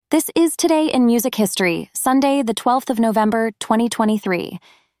This is Today in Music History, Sunday, the 12th of November, 2023.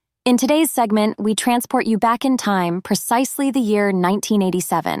 In today's segment, we transport you back in time precisely the year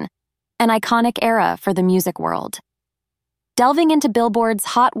 1987, an iconic era for the music world. Delving into Billboard's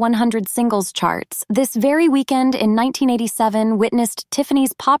Hot 100 singles charts, this very weekend in 1987 witnessed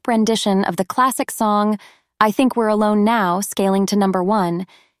Tiffany's pop rendition of the classic song, I Think We're Alone Now, scaling to #1,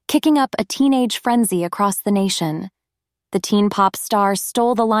 kicking up a teenage frenzy across the nation. The teen pop star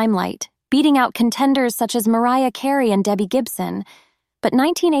stole the limelight, beating out contenders such as Mariah Carey and Debbie Gibson. But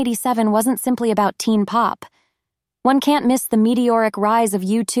 1987 wasn't simply about teen pop. One can't miss the meteoric rise of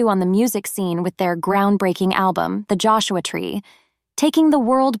U2 on the music scene with their groundbreaking album, The Joshua Tree, taking the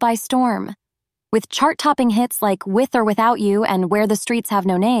world by storm. With chart-topping hits like With or Without You and Where the Streets Have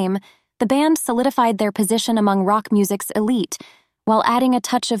No Name, the band solidified their position among rock music's elite, while adding a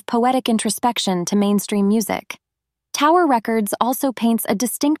touch of poetic introspection to mainstream music. Tower Records also paints a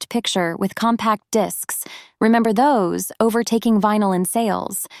distinct picture with compact discs, remember those, overtaking vinyl in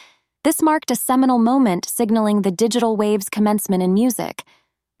sales. This marked a seminal moment signaling the digital wave's commencement in music.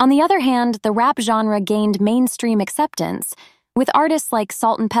 On the other hand, the rap genre gained mainstream acceptance, with artists like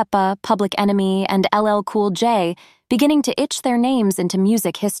Salt-N-Pepa, Public Enemy, and LL Cool J beginning to itch their names into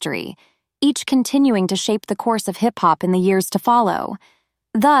music history, each continuing to shape the course of hip-hop in the years to follow.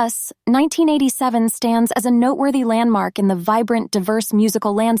 Thus, 1987 stands as a noteworthy landmark in the vibrant, diverse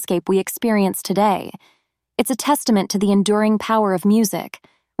musical landscape we experience today. It's a testament to the enduring power of music,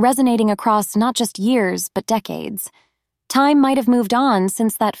 resonating across not just years, but decades. Time might have moved on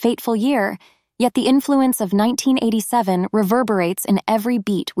since that fateful year, yet the influence of 1987 reverberates in every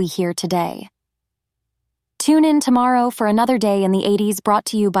beat we hear today. Tune in tomorrow for another day in the 80s brought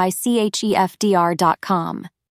to you by chefdr.com.